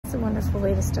It's a wonderful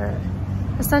way to start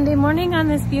a Sunday morning on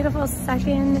this beautiful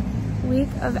second week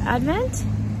of Advent.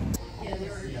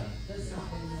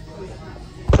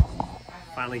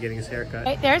 Finally getting his haircut.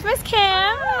 Right, there's Miss Kim.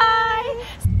 Hi.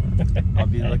 I'll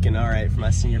be looking all right for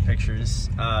my senior pictures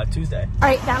Tuesday. All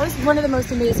right, that was one of the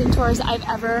most amazing tours I've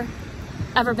ever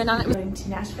been on. We're going to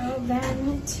Nashville,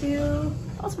 then to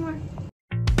Baltimore.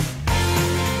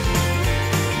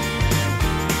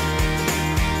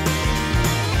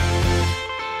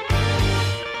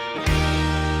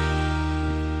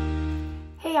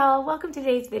 Hey y'all, welcome to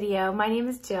today's video. My name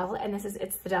is Jill and this is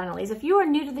It's the Donnellys. If you are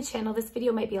new to the channel, this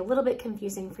video might be a little bit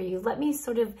confusing for you. Let me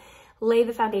sort of lay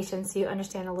the foundation so you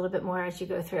understand a little bit more as you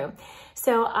go through.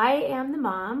 So I am the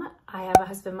mom, I have a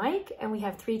husband Mike, and we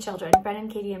have 3 children, Brennan,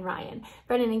 Katie, and Ryan.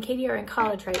 Brennan and Katie are in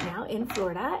college right now in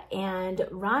Florida, and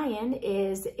Ryan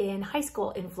is in high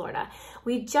school in Florida.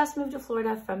 We just moved to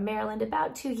Florida from Maryland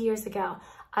about 2 years ago.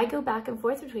 I go back and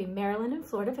forth between Maryland and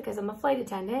Florida because I'm a flight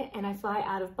attendant and I fly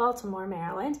out of Baltimore,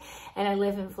 Maryland, and I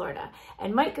live in Florida.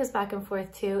 And Mike goes back and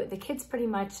forth too. The kids pretty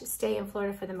much stay in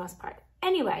Florida for the most part.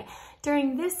 Anyway,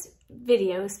 during this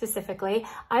video specifically,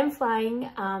 I'm flying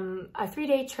a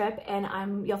 3-day trip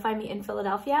and you'll find me in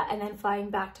Philadelphia and then flying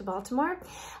back to Baltimore.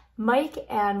 Mike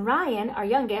and Ryan, our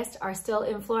youngest, are still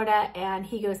in Florida and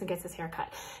he goes and gets his hair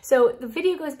cut. So the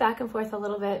video goes back and forth a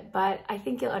little bit, but I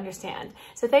think you'll understand.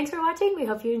 So thanks for watching. We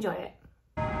hope you enjoy it.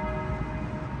 The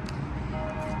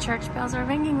church bells are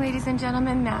ringing, ladies and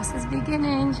gentlemen. Mass is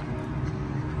beginning.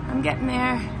 I'm getting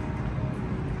there.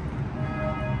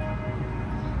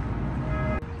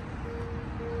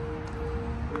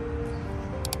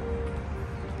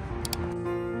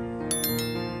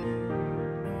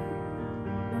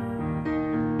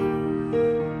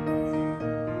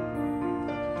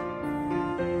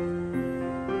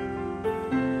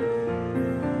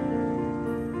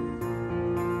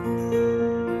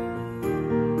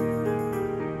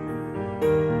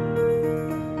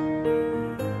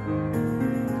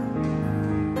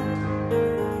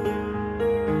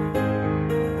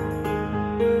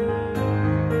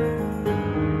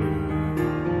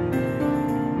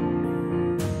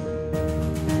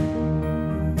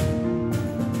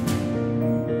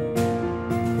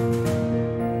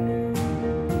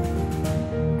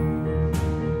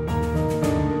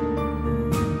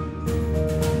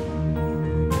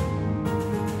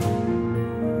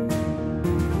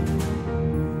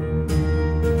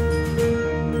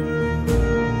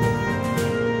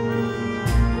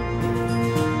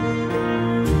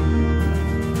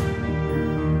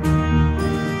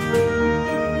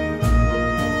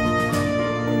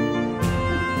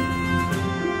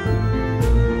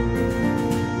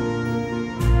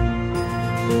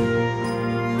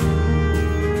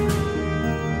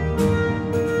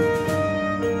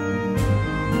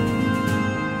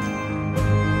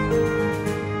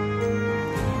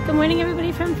 Good morning,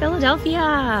 everybody from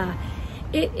Philadelphia.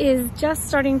 It is just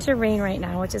starting to rain right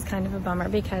now, which is kind of a bummer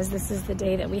because this is the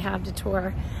day that we have to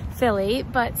tour Philly.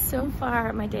 But so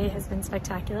far, my day has been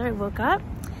spectacular. I woke up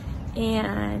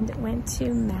and went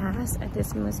to Mass at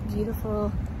this most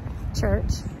beautiful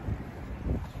church.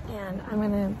 And I'm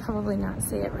gonna probably not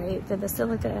say it right. The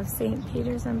Basilica of St.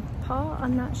 Peter's and Paul.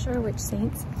 I'm not sure which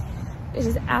saints. It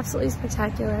is absolutely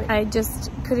spectacular. I just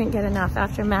couldn't get enough.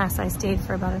 After Mass, I stayed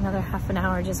for about another half an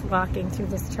hour just walking through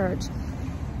this church.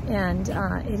 And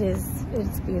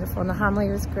it's beautiful. And the homily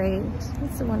was great.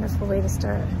 It's a wonderful way to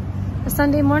start a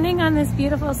Sunday morning on this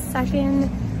beautiful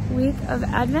second week of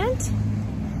Advent.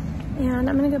 And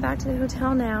I'm gonna go back to the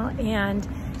hotel now and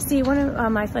see one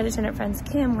of my flight attendant friends,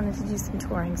 Kim, wanted to do some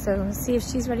touring. So we'll see if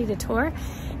she's ready to tour.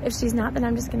 If she's not, then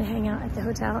I'm just gonna hang out at the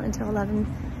hotel until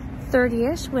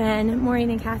 11:30ish when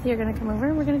Maureen and Kathy are gonna come over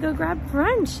and we're gonna go grab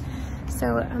brunch.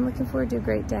 So I'm looking forward to a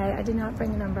great day. I did not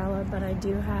bring an umbrella, but I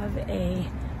do have a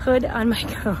hood on my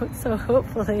coat, so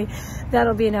hopefully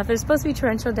that'll be enough. There's supposed to be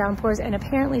torrential downpours, and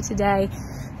apparently today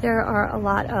there are a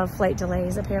lot of flight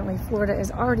delays. Apparently Florida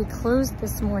is already closed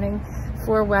this morning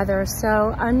for weather,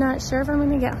 so I'm not sure if I'm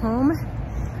gonna get home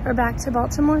or back to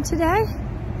Baltimore today,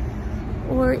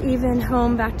 or even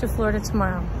home back to Florida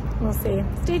tomorrow. We'll see.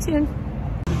 Stay tuned.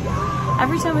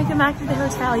 Every time we come back to the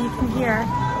hotel, you can hear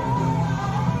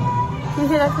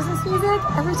that Christmas music.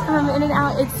 Every time I'm in and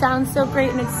out, it sounds so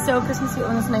great and it's so Christmassy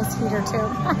on this nice heater too.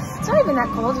 It's not even that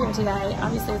cold here today.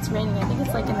 Obviously it's raining. I think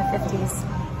it's like in the 50s.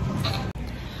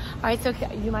 All right, so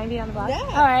you mind being on the vlog? Yeah.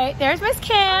 All right, there's Miss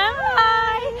Kim.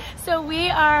 Hi. So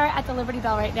we are at the Liberty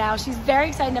Bell right now. She's very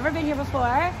excited, never been here before.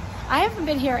 I haven't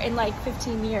been here in like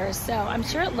 15 years, so I'm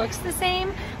sure it looks the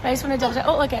same, but I just want to double check.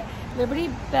 Oh, look at Liberty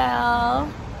Bell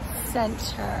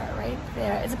Center right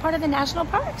there. It's a part of the National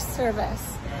Park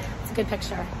Service. It's a good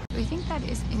picture. We think that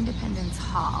is Independence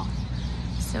Hall.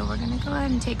 So we're gonna go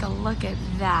ahead and take a look at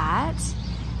that.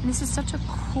 And this is such a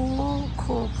cool,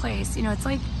 cool place. You know, it's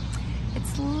like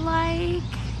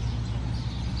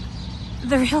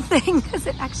the real thing, because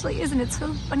it actually isn't. It's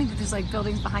so funny that there's like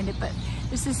buildings behind it, but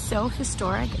this is so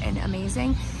historic and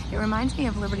amazing. It reminds me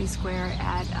of Liberty Square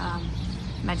at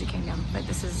Magic Kingdom, but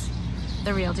this is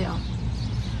the real deal.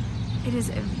 It is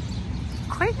a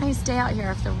quite nice day out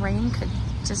here if the rain could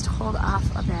just hold off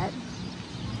a bit.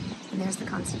 And there's the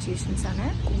Constitution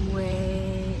Center,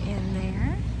 way in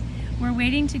there. We're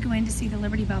waiting to go in to see the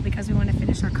Liberty Bell because we want to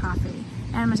finish our coffee.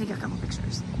 And I'm gonna take a couple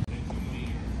pictures.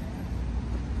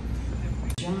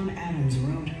 John Adams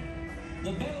wrote,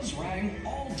 "The bells rang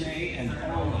all day and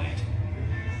all night."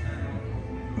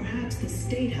 Perhaps the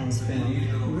State House bell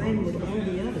rang with all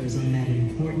the others on that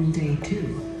important day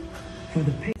too. For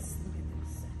the pace.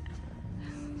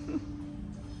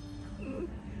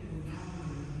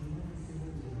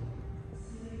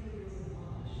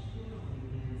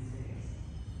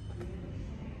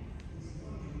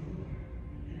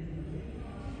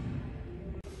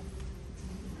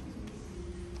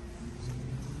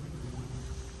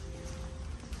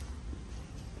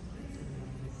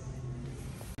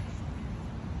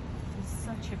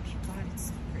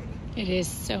 It is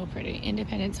so pretty.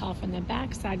 Independence Hall from the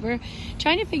back side. We're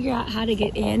trying to figure out how to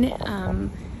get in.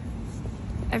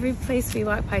 Every place we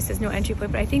walk by says no entry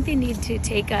point, but I think they need to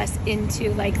take us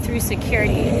into like through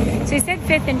security. So they said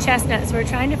 5th and Chestnut, so we're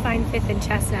trying to find 5th and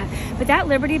Chestnut. But that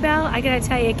Liberty Bell, I gotta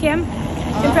tell you, Kim,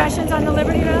 impressions on the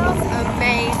Liberty Bell?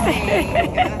 Amazing.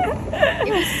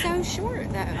 It was so short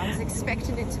though. I was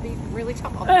expecting it to be really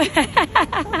tall.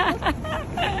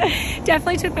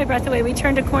 Definitely took my breath away. We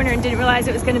turned a corner and didn't realize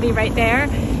it was going to be right there.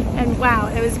 And wow,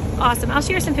 it was awesome. I'll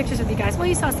share some pictures with you guys. Well,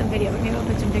 you saw some video, but maybe I'll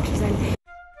put some pictures in.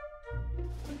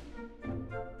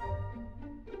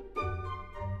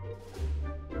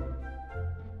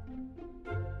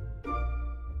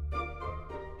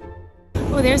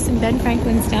 Oh, there's some Ben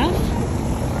Franklin stuff.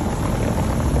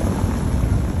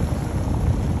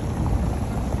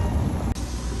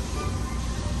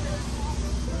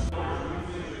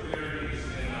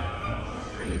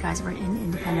 You guys, we're in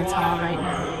Independence Hall right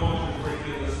now.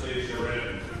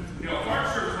 You know, Clark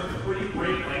Service went to pretty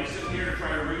great lengths in here to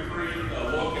try to recreate the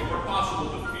look and, where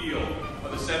possible, the feel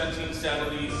of the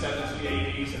 1770s,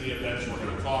 1780s, and the events we're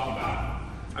going to talk about.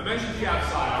 I mentioned the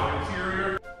outside, our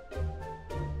interior.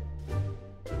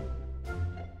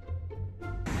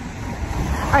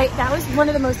 All right, that was one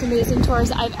of the most amazing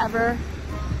tours I've ever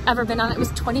been on. It was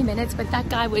 20 minutes, but that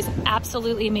guy was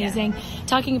absolutely amazing.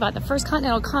 Talking about the First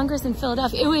Continental Congress in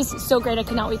Philadelphia. It was so great. I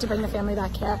cannot wait to bring the family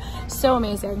back here. So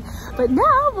amazing. But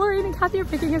now Maureen and Kathy are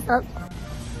picking us up.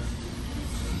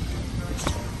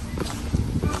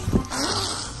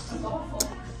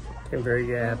 I'm very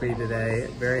happy today.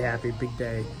 Very happy, big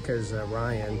day, because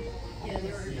Ryan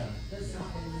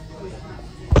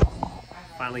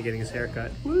finally getting his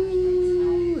haircut.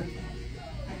 Woo!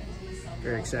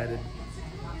 Very excited.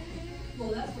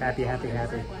 Happy, happy,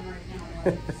 happy.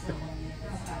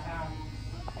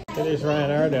 There's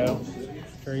Ryan Ardo.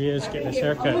 There he is, getting his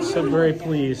haircut. So very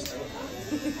pleased.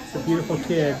 It's a beautiful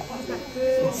kid.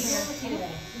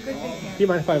 Do you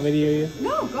mind if I video you?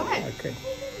 No, go ahead. Okay.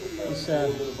 He's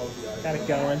got it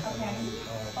going.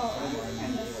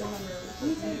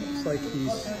 Looks like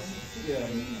he's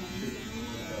getting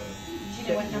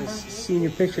his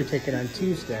senior picture taken on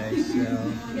Tuesday, so.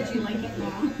 Did you like it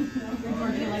now? Or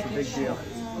do you like It's a big deal.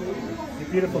 You're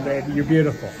beautiful, baby. You're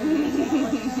beautiful.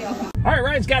 All right,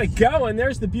 Ryan's got it going.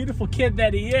 There's the beautiful kid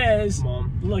that he is.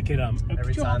 Mom, look at him.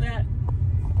 Every time. That.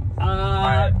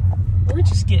 Right. We're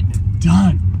just getting it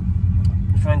done.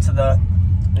 We went to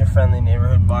your friendly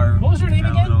neighborhood bar. What was her name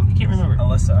again? I can't remember.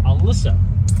 Alyssa. Alyssa.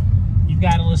 You've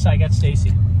got Alyssa, I got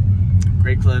Stacy.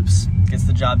 Great clips. Gets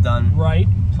the job done. Right.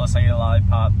 Plus I get a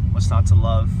lollipop. What's not to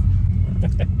love?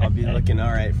 I'll be looking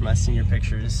all right for my senior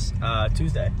pictures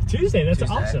Tuesday. Tuesday, that's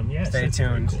awesome. Yes, Stay that's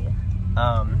tuned. Cool.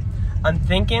 I'm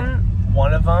thinking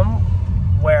one of them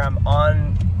where I'm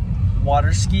on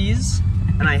water skis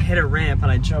and I hit a ramp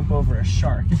and I jump over a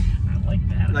shark. I like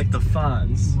that. Like the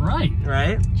Fonz. Right.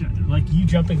 Right? Like you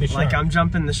jumping the shark. Like I'm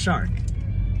jumping the shark.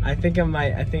 I think I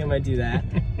might do that.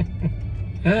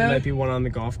 There might be one on the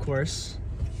golf course.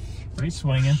 Right,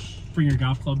 swinging. Bring your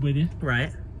golf club with you.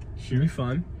 Right. Should be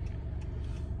fun.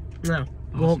 No.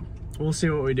 Awesome. We'll see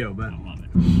what we do, but I love it.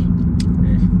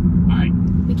 yeah. All right.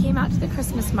 We came out to the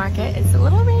Christmas market. It's a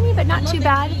little rainy, but not too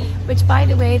bad, which by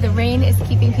the way, the rain is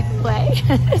keeping people way.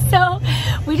 So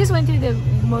we just went through the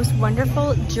most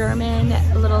wonderful German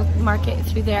little market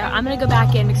through there. I'm gonna go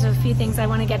back in because there's a few things I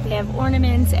want to get. They have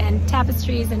ornaments and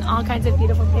tapestries and all kinds of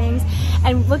beautiful things.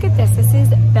 And look at this. This is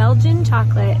Belgian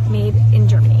chocolate made in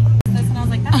Germany. And I was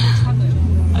like, that's not chocolate.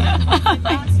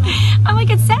 I'm like,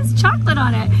 it says chocolate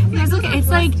on it. You guys look at it's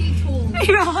like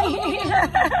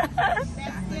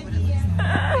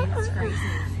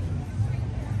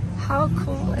how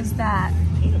cool is that?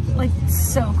 Like,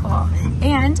 so cool.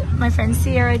 And my friend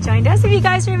Sierra joined us. If you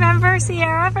guys remember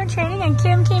Sierra from training, and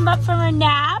Kim came up from her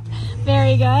nap.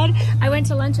 Very good. I went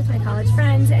to lunch with my college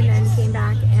friends and then came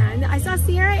back and I saw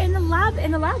Sierra in the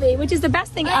lobby, which is the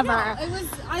best thing ever.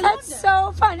 That's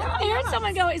so fun. I heard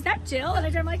someone go, "Is that Jill?" And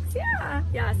I'm like, "Yeah,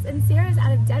 yes." And Sierra's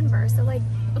out of Denver, so like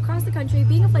across the country,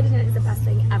 being a flight attendant is the best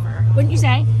thing ever. Wouldn't you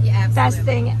say? Yeah, absolutely. Best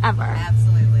thing ever.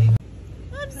 Absolutely.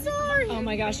 I'm sorry. Oh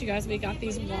my gosh, you guys, we got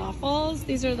these waffles.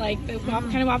 These are like the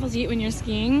kind of waffles you eat when you're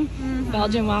skiing.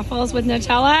 Belgian waffles with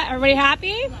Nutella. Everybody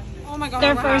happy? Oh my god.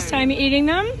 Their first time eating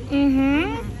them.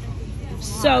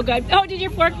 So good. Oh, did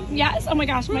your fork? Yes. Oh my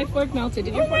gosh, my fork melted.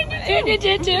 Did your fork? It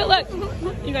did too. Look.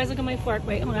 You guys look at my fork.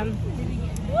 Wait, hold on.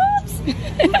 Whoops.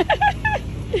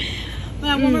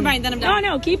 Well, one more bite, then I'm done. Oh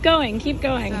no, keep going. Keep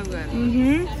going. So good.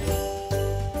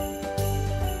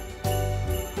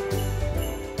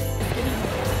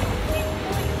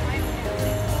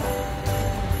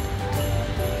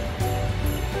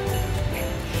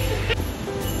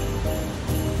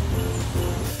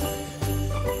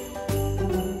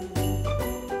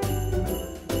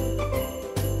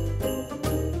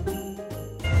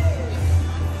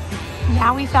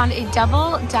 Now we found a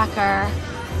double-decker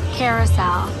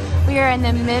carousel. We are in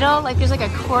the middle, like there's like a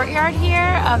courtyard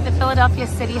here of the Philadelphia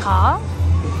City Hall.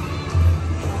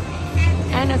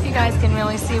 I don't know if you guys can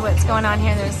really see what's going on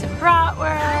here. There's some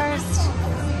bratwurst.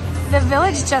 The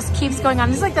village just keeps going on.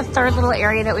 This is like the third little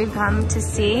area that we've come to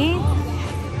see.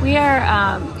 We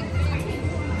are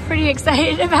pretty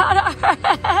excited about our...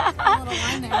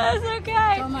 That's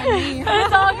okay. Don't mind me.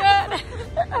 It's all good.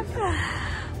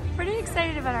 Pretty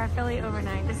excited about our Philly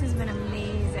overnight. This has been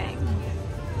amazing.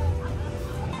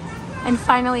 And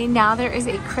finally, now there is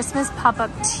a Christmas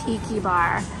pop-up tiki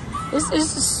bar. This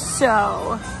is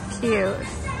so cute.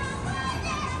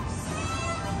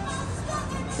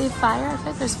 They have fire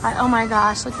pits? There's fire. Oh my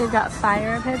gosh, look, they've got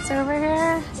fire pits over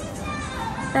here.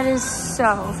 That is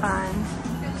so fun.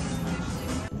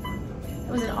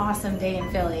 It was an awesome day in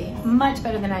Philly. Much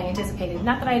better than I anticipated.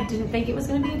 Not that I didn't think it was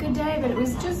gonna be a good day, but it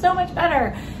was just so much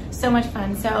better. So much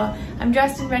fun. So I'm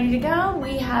dressed and ready to go.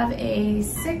 We have a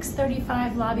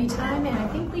 6:35 lobby time, and I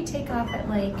think we take off at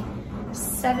like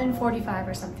 7:45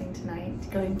 or something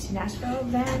tonight, going to Nashville,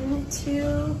 then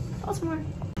to Baltimore.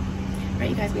 All right,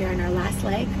 you guys, we are on our last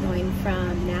leg, going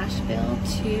from Nashville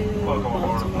to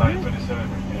Baltimore.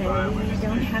 And we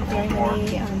don't have very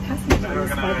many passengers on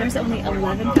this flight. There's only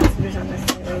 11 passengers on this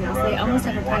flight right now, so they almost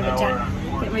have a private jet.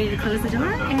 Get ready to close the door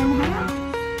and head out.